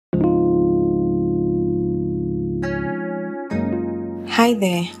Hi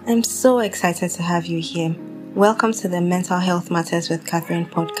there, I'm so excited to have you here. Welcome to the Mental Health Matters with Catherine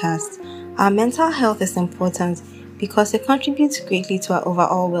podcast. Our mental health is important because it contributes greatly to our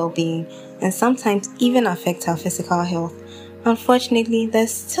overall well-being and sometimes even affects our physical health. Unfortunately,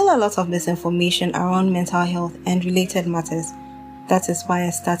 there's still a lot of misinformation around mental health and related matters. That is why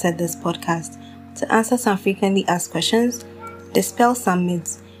I started this podcast, to answer some frequently asked questions, dispel some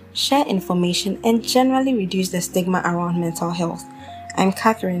myths, share information, and generally reduce the stigma around mental health. I'm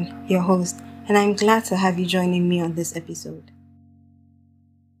Catherine, your host, and I'm glad to have you joining me on this episode.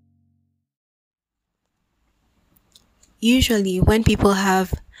 Usually, when people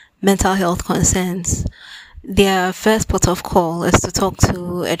have mental health concerns, their first port of call is to talk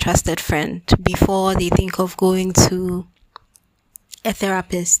to a trusted friend before they think of going to a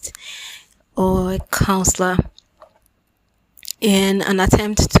therapist or a counselor in an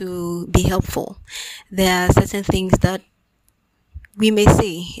attempt to be helpful. There are certain things that we may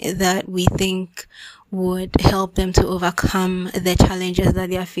say that we think would help them to overcome the challenges that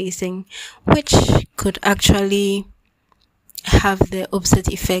they are facing, which could actually have the opposite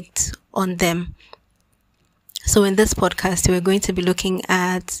effect on them. So in this podcast, we're going to be looking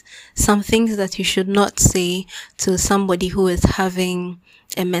at some things that you should not say to somebody who is having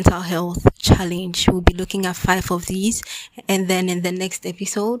a mental health challenge. We'll be looking at 5 of these, and then in the next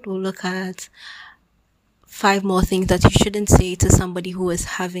episode, we'll look at 5 more things that you shouldn't say to somebody who is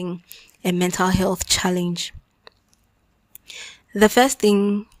having a mental health challenge. The first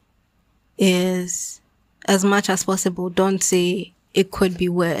thing is, as much as possible, don't say it could be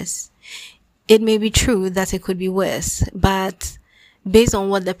worse. It may be true that it could be worse, but based on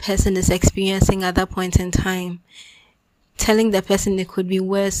what the person is experiencing at that point in time, telling the person it could be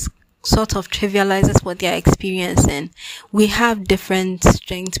worse sort of trivializes what they're experiencing. We have different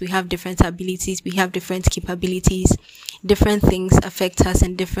strengths, we have different abilities, we have different capabilities. Different things affect us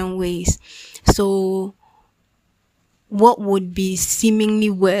in different ways. So what would be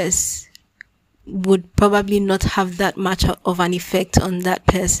seemingly worse would probably not have that much of an effect on that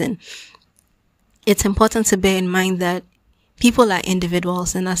person. It's important to bear in mind that people are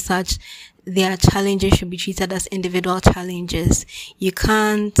individuals, and as such, their challenges should be treated as individual challenges. You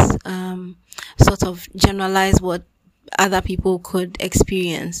can't sort of generalize what other people could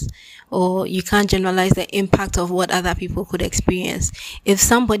experience, or you can't generalize the impact of what other people could experience. If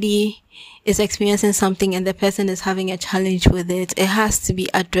somebody is experiencing something and the person is having a challenge with it, it has to be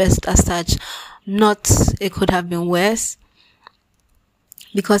addressed as such, not it could have been worse,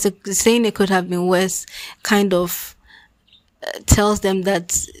 because saying it could have been worse kind of tells them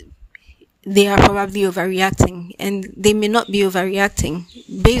that they are probably overreacting, and they may not be overreacting.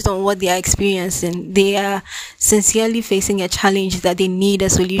 Based on what they are experiencing, they are sincerely facing a challenge that they need a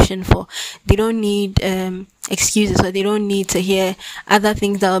solution for. They don't need excuses, or they don't need to hear other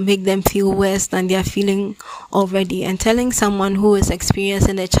things that will make them feel worse than they are feeling already. And telling someone who is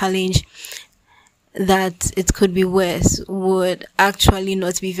experiencing a challenge that it could be worse would actually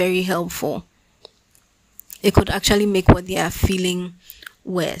not be very helpful. It could actually make what they are feeling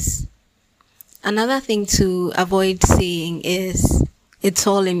worse. Another thing to avoid saying is, it's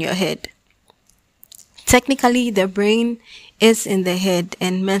all in your head. Technically, the brain is in the head,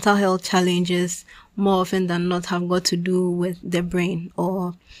 and mental health challenges more often than not have got to do with the brain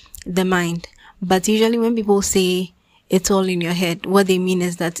or the mind. But usually when people say it's all in your head, what they mean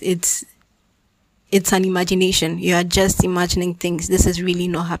is that it's an imagination. You are just imagining things. This is really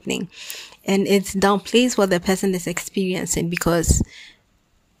not happening. And it downplays what the person is experiencing, because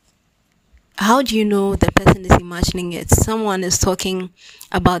how do you know the person is imagining it? Someone is talking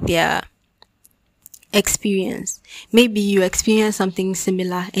about their experience. Maybe you experienced something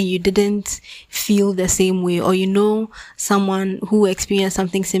similar and you didn't feel the same way, or you know someone who experienced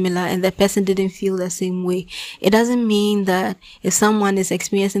something similar and the person didn't feel the same way. It doesn't mean that if someone is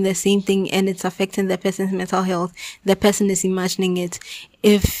experiencing the same thing and it's affecting the person's mental health, the person is imagining it.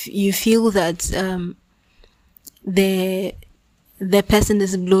 If you feel that the person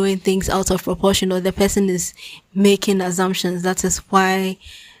is blowing things out of proportion, or the person is making assumptions, that is why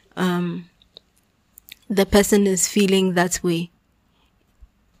the person is feeling that way.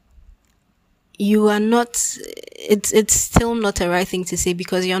 You are not, it's still not a right thing to say,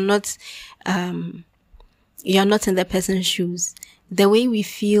 because you're not in the person's shoes. The way we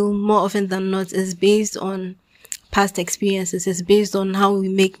feel more often than not is based on past experiences. It's based on how we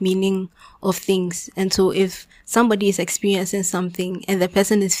make meaning of things. And so if somebody is experiencing something and the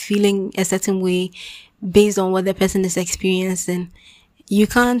person is feeling a certain way based on what the person is experiencing, you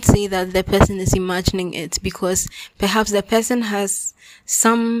can't say that the person is imagining it, because perhaps the person has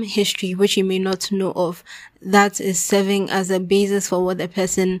some history which you may not know of that is serving as a basis for what the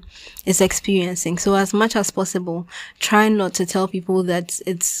person is experiencing. So as much as possible, try not to tell people that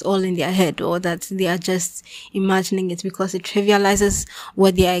it's all in their head or that they are just imagining it, because it trivializes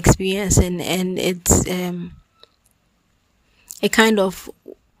what they are experiencing, and it kind of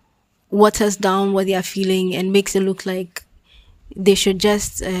waters down what they are feeling and makes it look like they should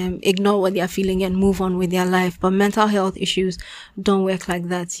just ignore what they are feeling and move on with their life. But mental health issues don't work like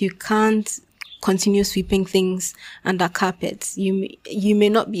that. You can't continue sweeping things under carpets. You may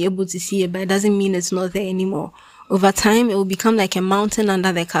not be able to see it, but it doesn't mean it's not there anymore. Over time, it will become like a mountain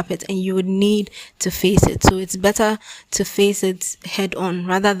under the carpet, and you would need to face it. So it's better to face it head on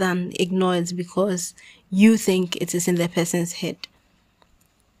rather than ignore it because you think it is in the person's head.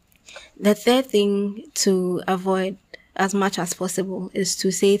 The third thing to avoid as much as possible is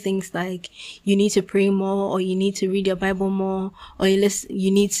to say things like you need to pray more, or you need to read your Bible more, or you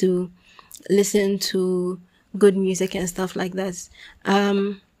need to listen to good music and stuff like that.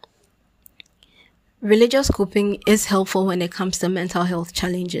 Religious coping is helpful when it comes to mental health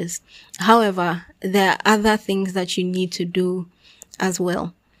challenges. However, there are other things that you need to do as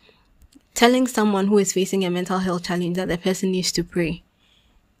well. Telling someone who is facing a mental health challenge that the person needs to pray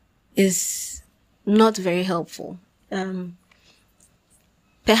is not very helpful.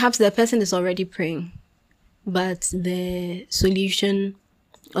 Perhaps the person is already praying, but the solution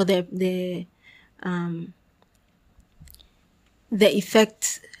or the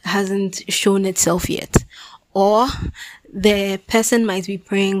effect hasn't shown itself yet. Or the person might be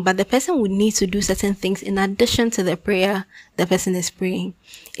praying, but the person would need to do certain things in addition to the prayer the person is praying.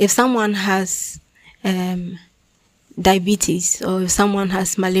 If someone has diabetes, or if someone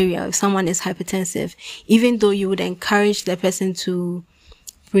has malaria, if someone is hypertensive, even though you would encourage the person to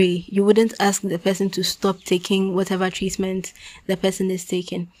pray, you wouldn't ask the person to stop taking whatever treatment the person is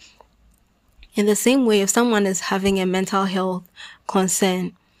taking. In the same way, if someone is having a mental health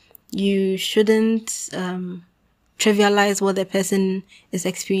concern, you shouldn't trivialize what the person is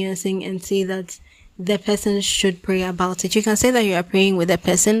experiencing and say that the person should pray about it. You can say that you are praying with the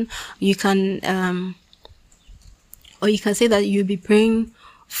person. You can or you can say that you'll be praying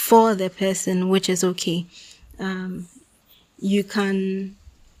for the person, which is okay. You can,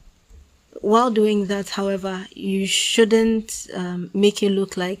 while doing that, however, you shouldn't make it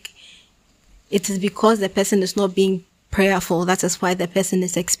look like it is because the person is not being prayerful, that is why the person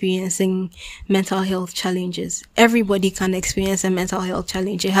is experiencing mental health challenges. Everybody can experience a mental health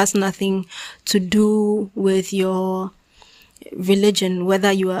challenge. It has nothing to do with your religion,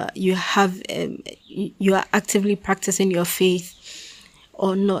 whether you are actively practicing your faith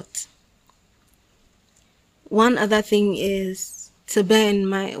or not. One other thing to bear in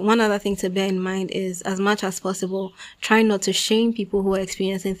mind is, as much as possible, try not to shame people who are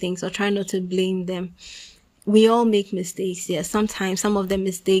experiencing things, or try not to blame them. We all make mistakes. Yes, sometimes some of the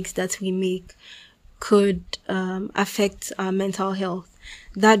mistakes that we make could affect our mental health.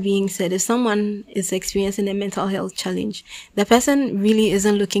 That being said, if someone is experiencing a mental health challenge, the person really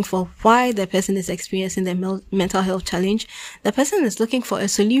isn't looking for why the person is experiencing the mental health challenge. The person is looking for a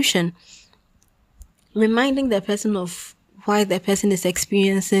solution. Reminding the person of why the person is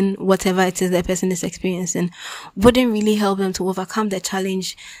experiencing whatever it is the person is experiencing wouldn't really help them to overcome the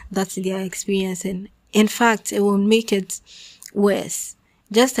challenge that they are experiencing. In fact, it will make it worse.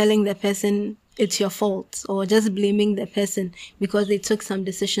 Just telling the person it's your fault, or just blaming the person because they took some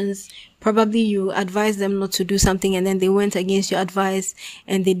decisions. Probably you advised them not to do something and then they went against your advice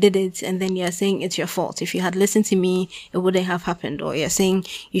and they did it, and then you're saying it's your fault. If you had listened to me, it wouldn't have happened. Or you're saying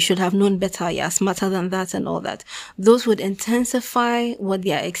you should have known better, you're smarter than that, and all that. Those would intensify what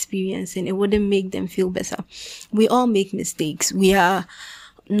they are experiencing. It wouldn't make them feel better. We all make mistakes. We are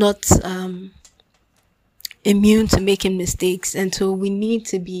not immune to making mistakes, and so we need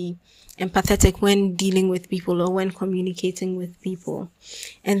to be empathetic when dealing with people or when communicating with people.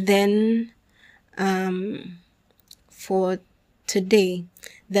 And then for today,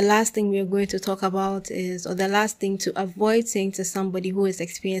 the last thing we're going to talk about is, or the last thing to avoid saying to somebody who is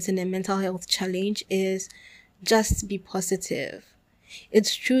experiencing a mental health challenge is, just be positive.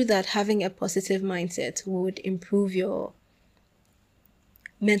 It's true that having a positive mindset would improve your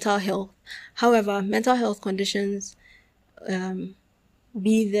mental health. However, mental health conditions,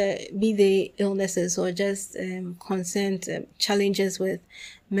 be the illnesses or just concerned challenges with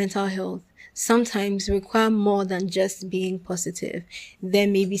mental health, sometimes require more than just being positive. There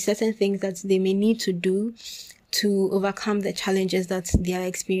may be certain things that they may need to do to overcome the challenges that they are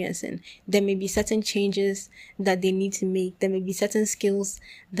experiencing. There may be certain changes that they need to make. There may be certain skills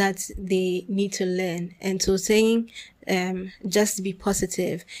that they need to learn. And so saying, just be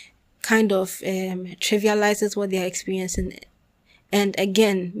positive kind of, trivializes what they are experiencing. And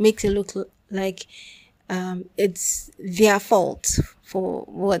again, makes it look like, it's their fault for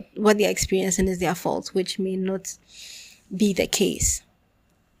what they're experiencing is their fault, which may not be the case.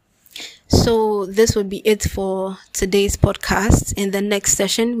 So this would be it for today's podcast. In the next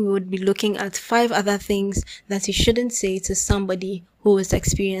session, we would be looking at 5 other things that you shouldn't say to somebody who is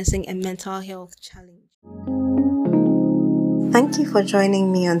experiencing a mental health challenge. Thank you for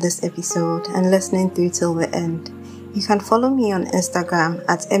joining me on this episode and listening through till the end. You can follow me on Instagram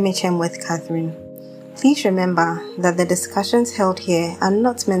at MHMwithCatherine. Please remember that the discussions held here are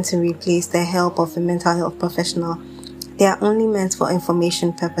not meant to replace the help of a mental health professional. They are only meant for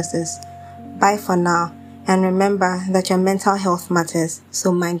information purposes. Bye for now, and remember that your mental health matters,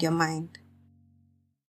 so mind your mind.